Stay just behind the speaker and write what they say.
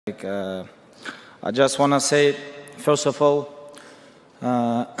I just want to say, first of all,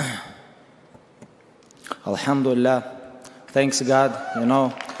 Alhamdulillah, thanks God. You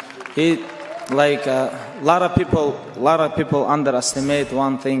know, a lot of people underestimate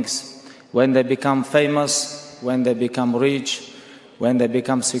one things when they become famous, when they become rich, when they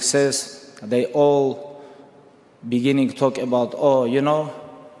become success. They all beginning to talk about, oh, you know,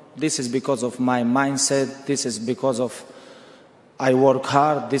 this is because of my mindset. This is because of I work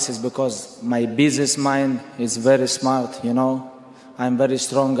hard. This is because my business mind is very smart, you know. I'm a very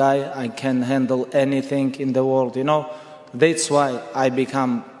strong guy. I can handle anything in the world, you know. That's why I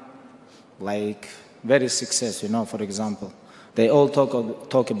become like very successful, you know, for example. They all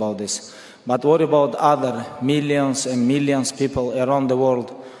talk about this. But what about other millions and millions people around the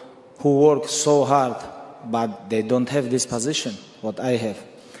world who work so hard, but they don't have this position, what I have?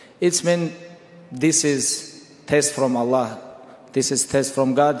 It's mean this is test from Allah. This is test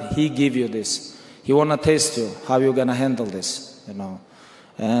from God. He give you this. He want to test you, how you going to handle this, you know.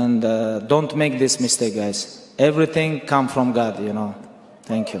 And don't make this mistake, guys. Everything come from God, you know.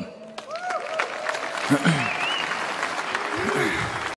 Thank you.